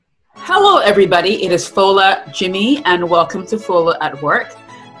everybody. It is Fola Jimmy, and welcome to Fola at Work.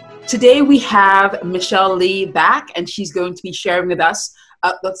 Today we have Michelle Lee back, and she's going to be sharing with us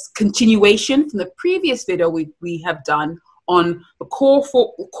the continuation from the previous video we have done on the four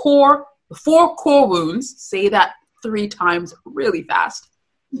core wounds. Say that 3 times really fast.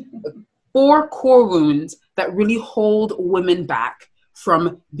 4 core wounds that really hold women back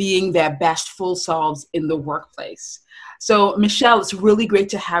from being their best full selves in the workplace. So, Michelle, it's really great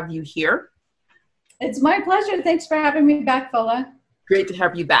to have you here. It's my pleasure. Thanks for having me back, Fola. Great to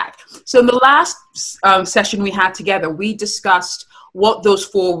have you back. So in the last session we had together, we discussed what those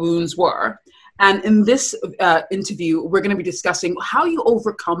 4 wounds were. And in this interview, we're going to be discussing how you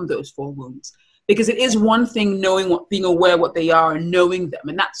overcome those 4 wounds. Because it is one thing being aware what they are and knowing them.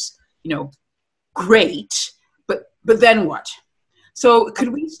 And that's, great. But then what? So could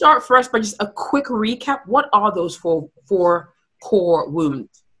we start first by just a quick recap? What are those four core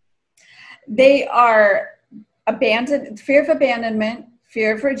wounds? They are fear of abandonment,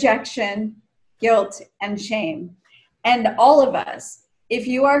 fear of rejection, guilt, and shame. And all of us, if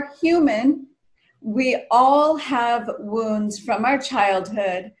you are human, we all have wounds from our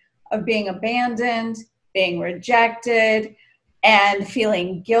childhood of being abandoned, being rejected, and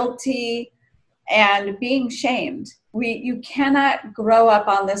feeling guilty, and being shamed. You cannot grow up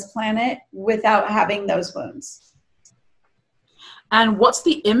on this planet without having those wounds. And what's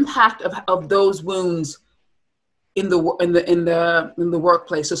the impact of those wounds in the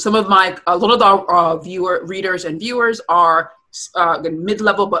workplace? So a lot of our readers and viewers are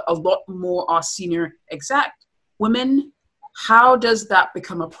mid-level, but a lot more are senior exec women. How does that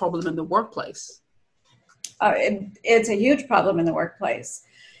become a problem in the workplace? It's a huge problem in the workplace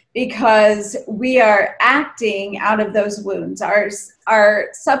because we are acting out of those wounds. Our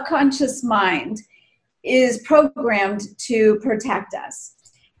subconscious mind is programmed to protect us.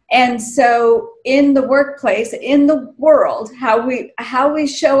 And so in the workplace, in the world, how we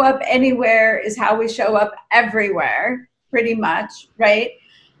show up anywhere is how we show up everywhere, pretty much, right?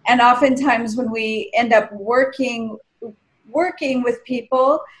 And oftentimes when we end up working with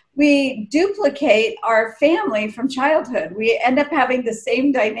people, we duplicate our family from childhood. We end up having the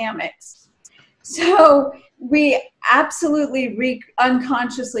same dynamics. So we absolutely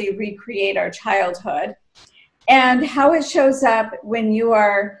unconsciously recreate our childhood. And how it shows up when you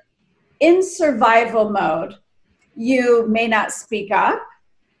are in survival mode, you may not speak up,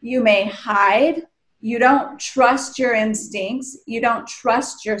 you may hide, you don't trust your instincts, you don't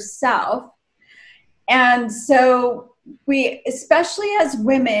trust yourself. And so we, especially as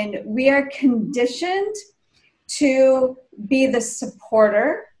women, we are conditioned to be the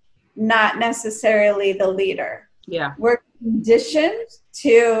supporter, not necessarily the leader. Yeah. We're conditioned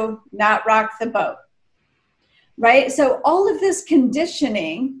to not rock the boat, right? So all of this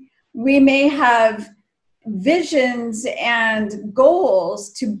conditioning, we may have visions and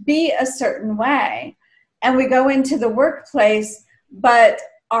goals to be a certain way, and we go into the workplace, but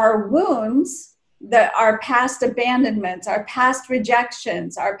our wounds, our past abandonments, our past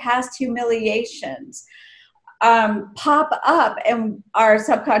rejections, our past humiliations pop up, and our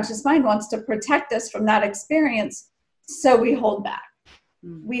subconscious mind wants to protect us from that experience. So we hold back.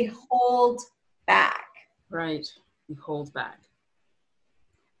 We hold back. Right. We hold back.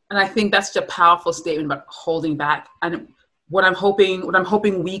 And I think that's such a powerful statement about holding back. And what I'm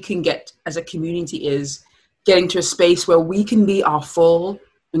hoping we can get as a community is getting to a space where we can be our full,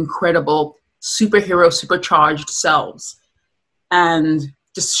 incredible, superhero, supercharged selves and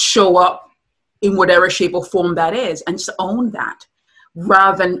just show up in whatever shape or form that is and just own that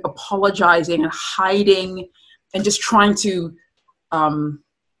rather than apologizing and hiding and just trying to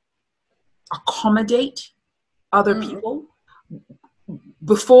accommodate other people.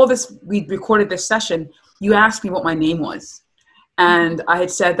 Before we recorded this session, you asked me what my name was. And I had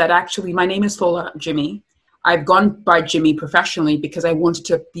said that actually my name is Fola Jimmy. I've gone by Jimmy professionally because I wanted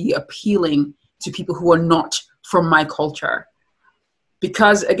to be appealing to people who are not from my culture.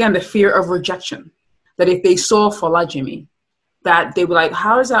 Because again, the fear of rejection, that if they saw Fola Jimmy, that they were like,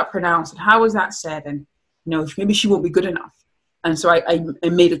 how is that pronounced? And how is that said? And maybe she won't be good enough. And so I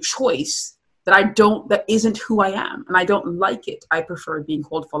made a choice that isn't who I am. And I don't like it. I prefer being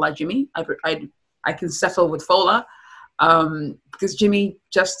called Fola Jimmy. I can settle with Fola because Jimmy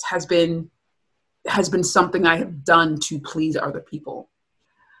just has been something I have done to please other people.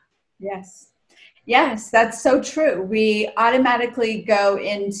 Yes, that's so true. We automatically go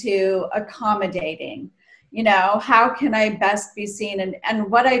into accommodating, how can I best be seen? And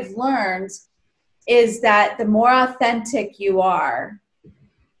what I've learned is that the more authentic you are,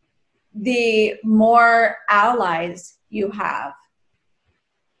 the more allies you have.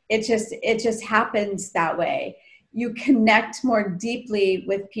 it just happens that way. You connect more deeply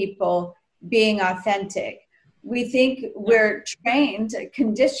with people being authentic. We think we're trained,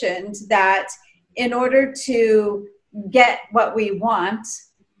 conditioned that in order to get what we want,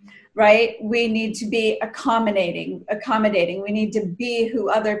 right, we need to be accommodating. We need to be who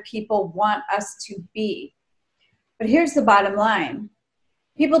other people want us to be. But here's the bottom line.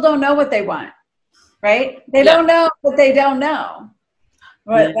 People don't know what they want, right? They don't know what they don't know.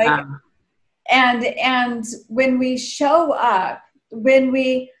 Right? Yeah. And when we show up, when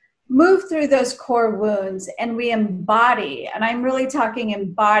we move through those core wounds and we embody, and I'm really talking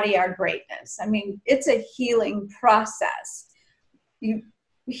embody our greatness. I mean, it's a healing process. You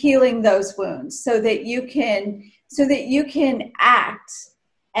healing those wounds so that you can act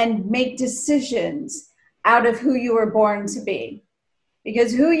and make decisions out of who you were born to be.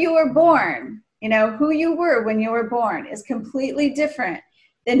 Because who you were born, who you were when you were born is completely different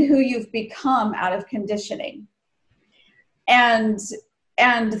than who you've become out of conditioning. And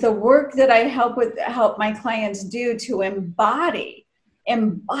the work that I help my clients do to embody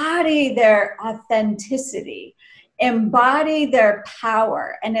their authenticity, embody their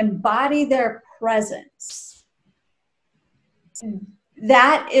power, and embody their presence.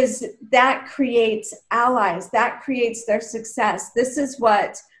 That creates allies, that creates their success. This is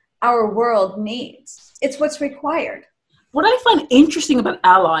what our world needs. It's what's required. What I find interesting about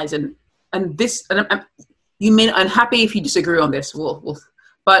allies, and this, and I'm happy if you disagree on this.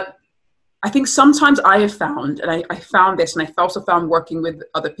 But I think sometimes I have found, and I found this, and I've also found working with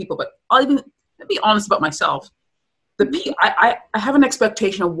other people. But I'll even be honest about myself. I have an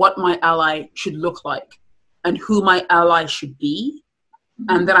expectation of what my ally should look like, and who my ally should be,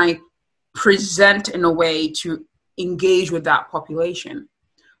 and then I present in a way to engage with that population.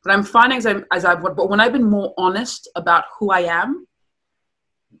 But I'm finding but when I've been more honest about who I am,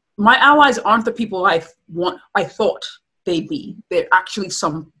 my allies aren't the people I thought they'd be. They're actually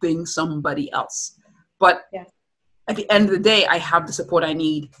somebody else. But at the end of the day, I have the support I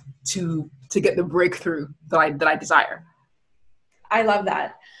need to get the breakthrough that I desire. I love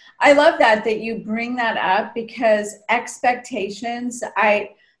that. I love that you bring that up, because expectations,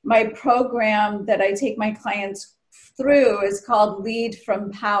 my program that I take my clients through is called Lead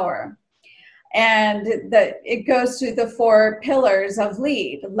from Power. And it goes through the 4 pillars of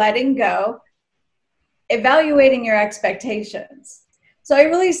lead: letting go, evaluating your expectations. So I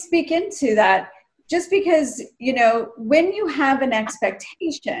really speak into that, just because, when you have an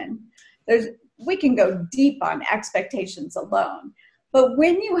expectation, we can go deep on expectations alone. But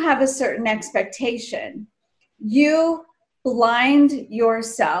when you have a certain expectation, you blind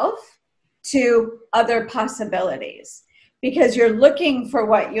yourself to other possibilities, because you're looking for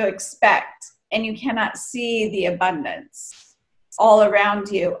what you expect and you cannot see the abundance all around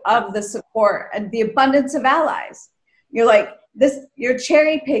you of the support and the abundance of allies. You're like you're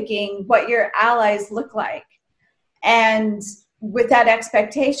cherry picking what your allies look like. And with that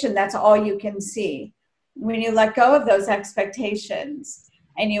expectation, that's all you can see. When you let go of those expectations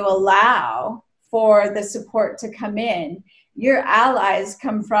and you allow for the support to come in, your allies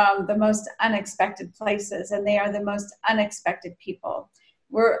come from the most unexpected places, and they are the most unexpected people.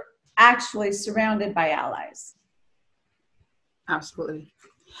 We're actually surrounded by allies. Absolutely.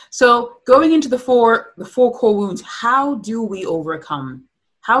 So going into the four core wounds, how do we overcome?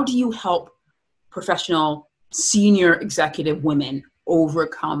 How do you help professional senior executive women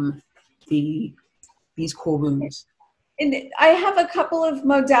overcome these core wounds? And I have a couple of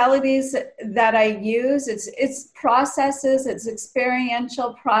modalities that I use. It's processes, it's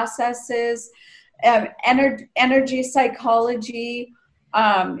experiential processes, energy psychology,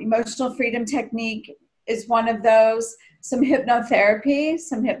 emotional freedom technique is one of those. Some hypnotherapy,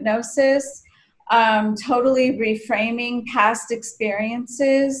 some hypnosis, totally reframing past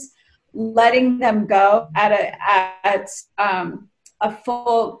experiences, letting them go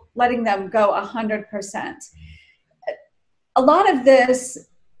letting them go 100%. A lot of this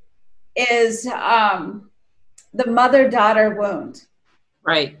is the mother-daughter wound.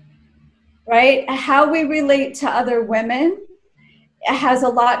 Right. Right? How we relate to other women has a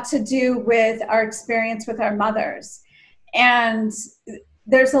lot to do with our experience with our mothers. And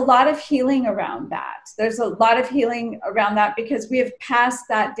there's a lot of healing around that. There's a lot of healing around that because we have passed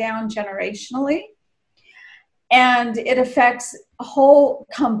that down generationally. And it affects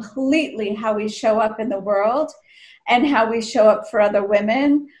completely how we show up in the world and how we show up for other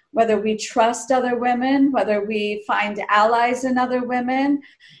women, whether we trust other women, whether we find allies in other women.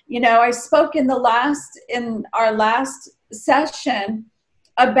 I spoke in our last session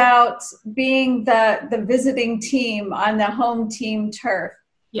about being the visiting team on the home team turf.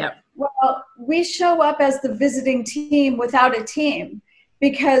 Yeah. Well, we show up as the visiting team without a team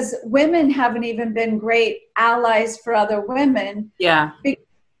because women haven't even been great allies for other women. Yeah.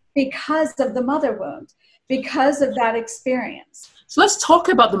 Because of the mother wound, because of that experience. So let's talk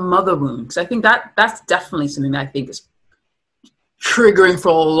about the mother wound, because I think that's definitely something that I think is triggering for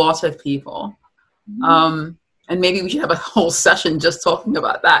a lot of people. Mm-hmm. And maybe we should have a whole session just talking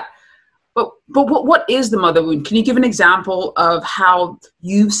about that. But what is the mother wound? Can you give an example of how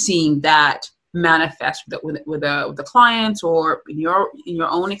you've seen that manifest with the clients or in your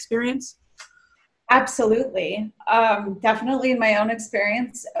own experience? Absolutely. Definitely in my own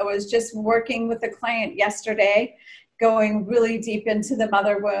experience. I was just working with a client yesterday, going really deep into the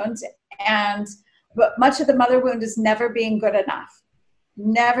mother wound. But much of the mother wound is never being good enough.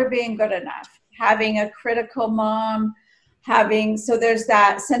 Never being good enough. Having a critical mom, so there's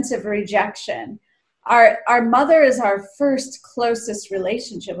that sense of rejection. Our mother is our first closest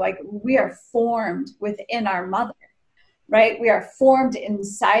relationship. Like, we are formed within our mother, right? We are formed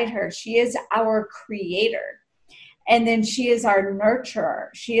inside her. She is our creator. And then she is our nurturer.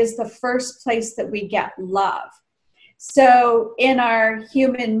 She is the first place that we get love. So in our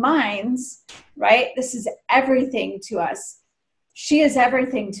human minds, right, this is everything to us. She is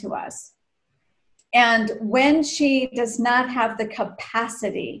everything to us. And when she does not have the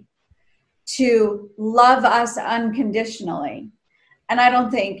capacity to love us unconditionally, and I don't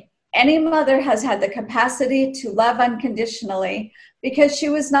think any mother has had the capacity to love unconditionally because she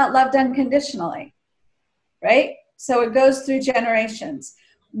was not loved unconditionally, right? So it goes through generations.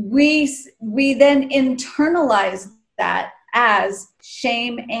 We then internalize that as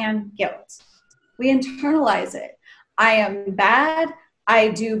shame and guilt. We internalize it. I am bad. I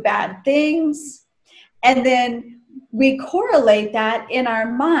do bad things. And then we correlate that in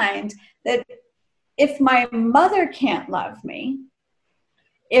our mind that if my mother can't love me,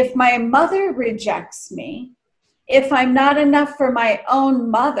 if my mother rejects me, if I'm not enough for my own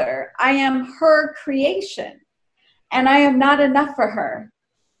mother, I am her creation and I am not enough for her.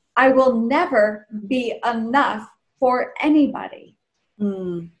 I will never be enough for anybody.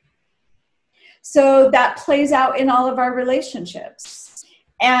 Mm. So that plays out in all of our relationships.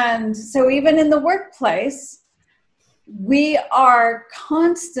 And so even in the workplace, we are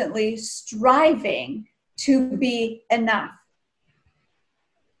constantly striving to be enough.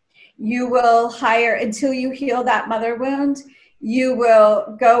 You will hire, until you heal that mother wound, you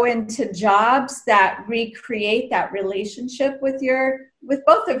will go into jobs that recreate that relationship with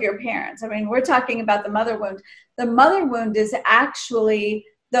both of your parents. I mean, we're talking about the mother wound. The mother wound is actually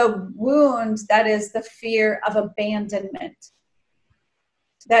the wound that is the fear of abandonment.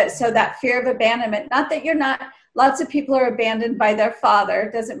 So that fear of abandonment, not that you're not, lots of people are abandoned by their father,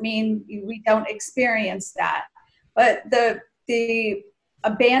 doesn't mean we don't experience that. But the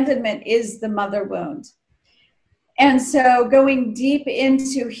abandonment is the mother wound. And so going deep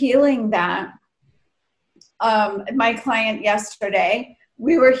into healing that, my client yesterday,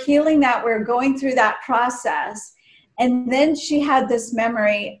 we were healing that, we were going through that process. And then she had this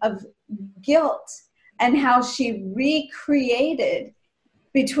memory of guilt and how she recreated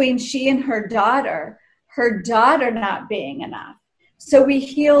between she and her daughter not being enough. So we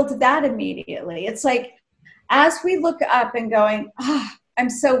healed that immediately. It's like, as we look up and going, I'm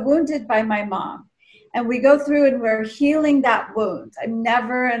so wounded by my mom. And we go through and we're healing that wound. I'm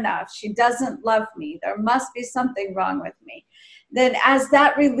never enough. She doesn't love me. There must be something wrong with me. Then as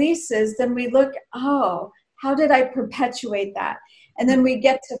that releases, then we look, how did I perpetuate that? And then we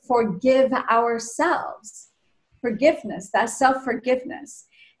get to forgive ourselves. Forgiveness, that self-forgiveness,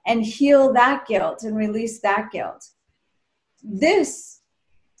 and heal that guilt and release that guilt. This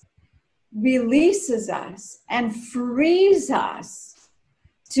releases us and frees us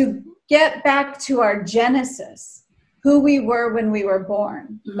to get back to our genesis, who we were when we were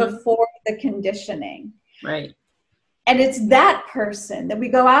born, before the conditioning. Right. And it's that person that we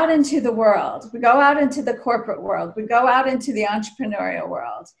go out into the world, we go out into the corporate world, we go out into the entrepreneurial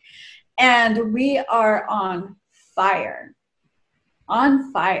world, and we are on fire.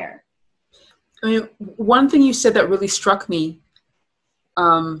 On fire. I mean, one thing you said that really struck me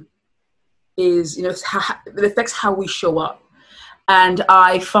is, it affects how we show up. And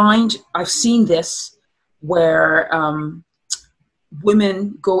I find I've seen this where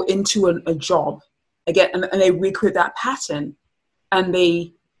women go into a job again and they recreate that pattern, and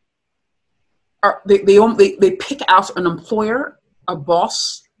they pick out an employer, a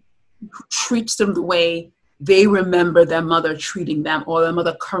boss who treats them the way they remember their mother treating them or their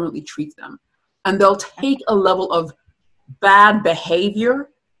mother currently treats them. And they'll take a level of bad behavior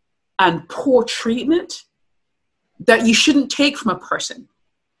and poor treatment that you shouldn't take from a person.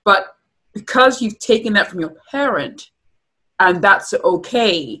 But because you've taken that from your parent, and that's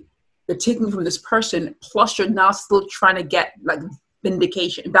okay, you're taking it from this person, plus you're now still trying to get like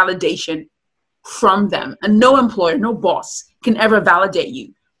vindication, validation from them. And no employer, no boss can ever validate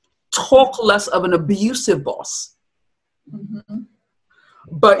you. Talk less of an abusive boss. Mm-hmm.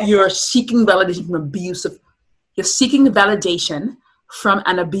 But you're seeking validation from you're seeking validation from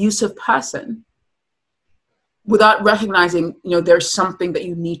an abusive person without recognizing, there's something that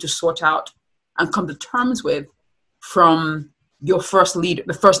you need to sort out and come to terms with from your first leader,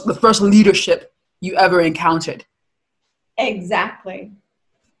 the first leadership you ever encountered. Exactly.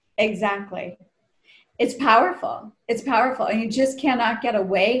 It's powerful. And you just cannot get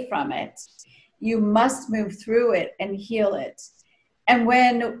away from it. You must move through it and heal it. And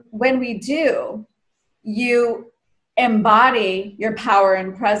when we do, you embody your power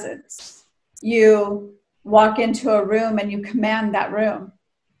and presence. You walk into a room and you command that room,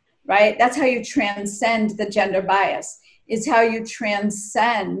 right? That's how you transcend the gender bias. It's how you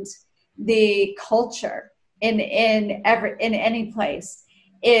transcend the culture in any place,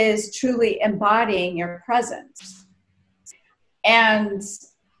 is truly embodying your presence. And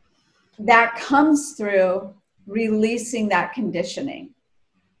that comes through releasing that conditioning.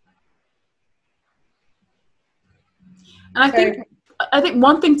 And I think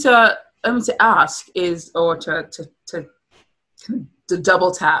one thing to ask is, or to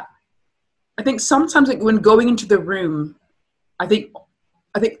double tap. I think sometimes, like, when going into the room, I think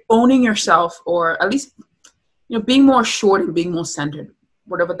owning yourself, or at least being more assured and being more centered,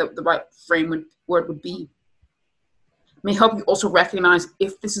 whatever the right word would be, may help you also recognize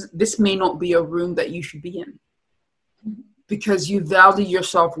if this may not be a room that you should be in, because you value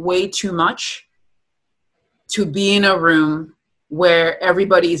yourself way too much to be in a room where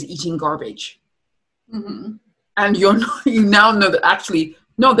everybody is eating garbage. Mm-hmm. And you now know that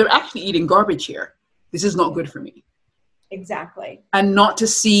they're actually eating garbage here. This is not good for me. Exactly. And not to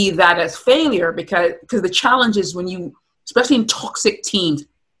see that as failure, because the challenge is when you, especially in toxic teams,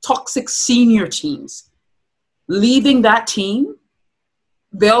 toxic senior teams, leaving that team,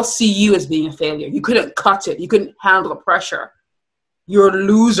 they'll see you as being a failure. You couldn't cut it. You couldn't handle the pressure. You're a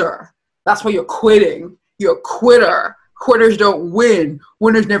loser. That's why you're quitting. You're a quitter. Quitters don't win.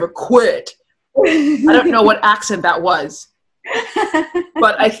 Winners never quit. I don't know what accent that was.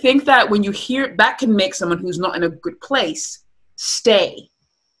 But I think that when you hear that, can make someone who's not in a good place stay,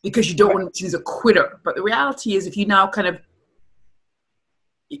 because you don't want to see a quitter. But the reality is, if you now kind of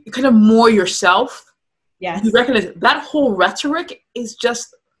more yourself, yes, you recognize that whole rhetoric is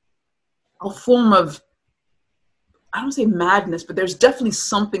just a form of, I don't say madness, but there's definitely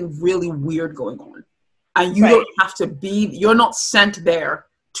something really weird going on. And you don't have to you're not sent there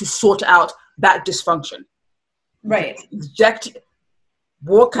to sort out that dysfunction. Right. Eject,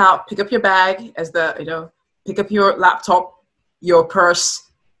 walk out, pick up your bag, pick up your laptop, your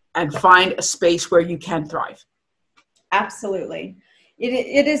purse, and find a space where you can thrive. Absolutely.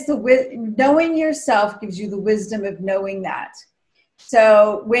 It is knowing yourself gives you the wisdom of knowing that.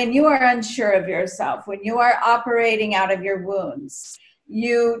 So when you are unsure of yourself, when you are operating out of your wounds,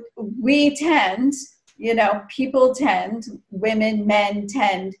 people tend, women, men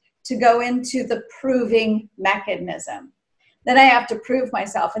tend to go into the proving mechanism. Then I have to prove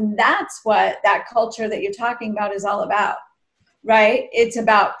myself. And that's what that culture that you're talking about is all about, right? It's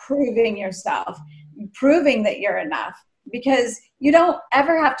about proving yourself, proving that you're enough, because you don't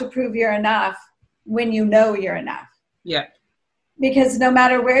ever have to prove you're enough when you know you're enough. Yeah. Because no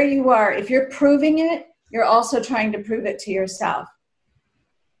matter where you are, if you're proving it, you're also trying to prove it to yourself.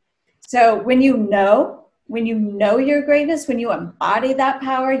 So when you know your greatness, when you embody that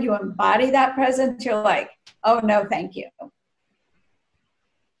power, you embody that presence, you're like, oh no, thank you.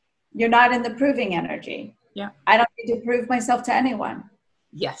 You're not in the proving energy. Yeah. I don't need to prove myself to anyone.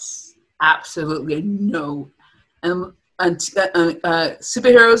 Yes, absolutely. No. And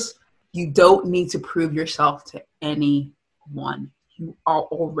superheroes, you don't need to prove yourself to anyone. You are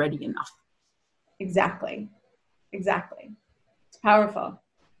already enough. Exactly. It's powerful.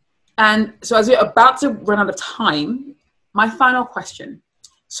 And so, as we're about to run out of time, my final question.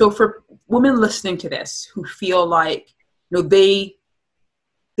 So for women listening to this who feel like, they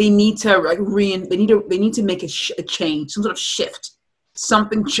need to they need to make a change, some sort of shift.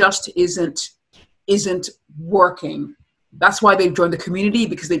 Something just isn't working. That's why they've joined the community,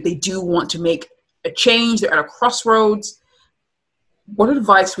 because they do want to make a change. They're at a crossroads. What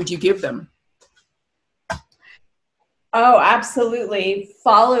advice would you give them? Oh, absolutely.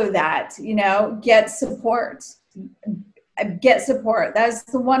 Follow that, get support. That's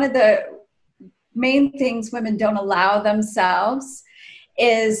one of the main things women don't allow themselves,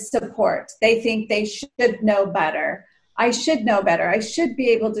 is support. They think they should know better. I should know better. I should be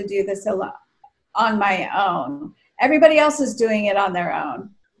able to do this on my own. Everybody else is doing it on their own.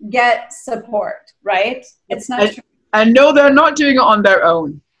 Get support, right? It's not true. And no, they're not doing it on their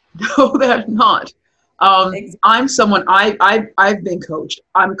own. No, they're not. Exactly. I'm someone, I've been coached.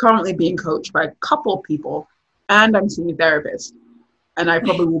 I'm currently being coached by a couple of people, and I'm seeing a therapist. And I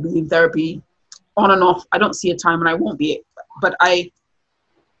probably will be in therapy on and off. I don't see a time when I won't be. But I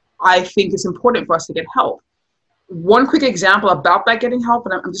think it's important for us to get help. One quick example about that getting help,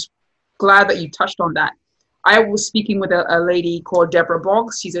 and I'm just glad that you touched on that. I was speaking with a lady called Deborah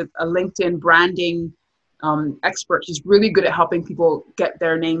Boggs. She's a LinkedIn branding expert. She's really good at helping people get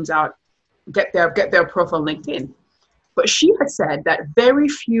their names out, get their profile LinkedIn. But she had said that very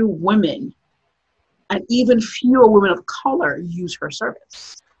few women, and even fewer women of color, use her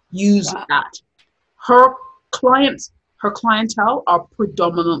service. Wow. That. Her clientele are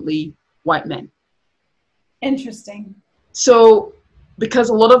predominantly white men. Interesting. So, because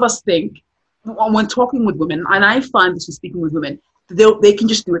a lot of us think, when talking with women, and I find this with speaking with women, they can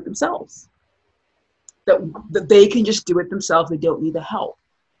just do it themselves. That they can just do it themselves. They don't need the help.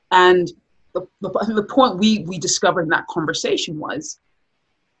 And the point we discovered in that conversation was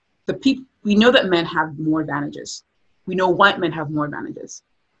we know that men have more advantages. We know white men have more advantages.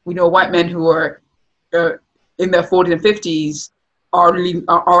 We know white men who are in their 40s and 50s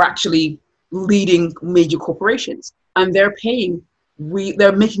are actually leading major corporations, and they're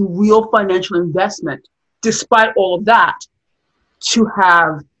making real financial investment, despite all of that, to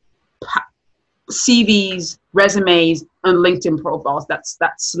have CVs, resumes, and LinkedIn profiles that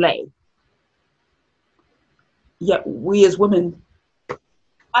slay. Yet we as women.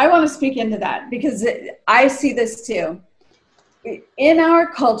 I want to speak into that because I see this too. In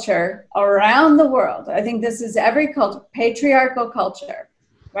our culture around the world, I think this is every culture, patriarchal culture,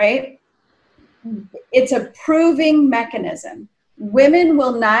 right? It's a proving mechanism. Women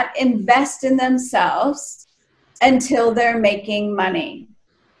will not invest in themselves until they're making money,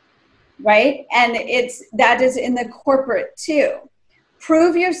 right? And that is in the corporate too.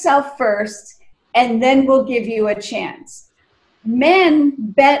 Prove yourself first, and then we'll give you a chance. Men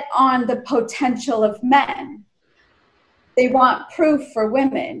bet on the potential of men. They want proof for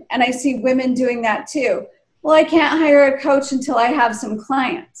women. And I see women doing that too. Well, I can't hire a coach until I have some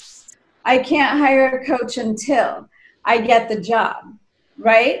clients. I can't hire a coach until I get the job,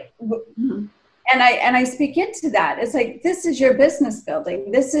 right? Mm-hmm. And I speak into that. It's like, this is your business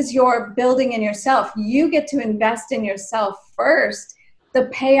building. This is your building in yourself. You get to invest in yourself first. The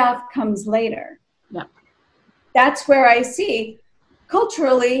payoff comes later. Yeah. That's where I see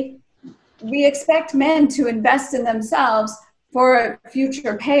culturally, we expect men to invest in themselves for a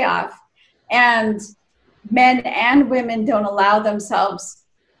future payoff, and men and women don't allow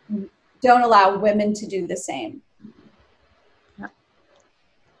women to do the same. Yeah.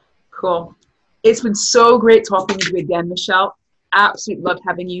 Cool. It's been so great talking to you again, Michelle. Absolutely loved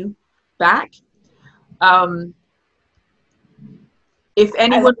having you back. If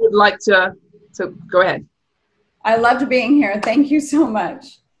anyone would like to go ahead. I loved being here. Thank you so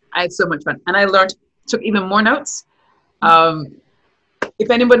much. I had so much fun, and I took even more notes. If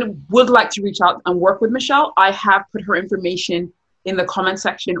anyone would like to reach out and work with Michelle, I have put her information in the comment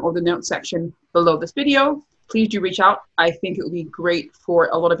section or the note section below this video. Please do reach out. I think it would be great for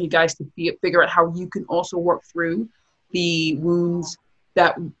a lot of you guys to figure out how you can also work through the wounds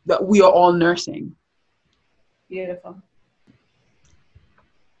that we are all nursing. Beautiful.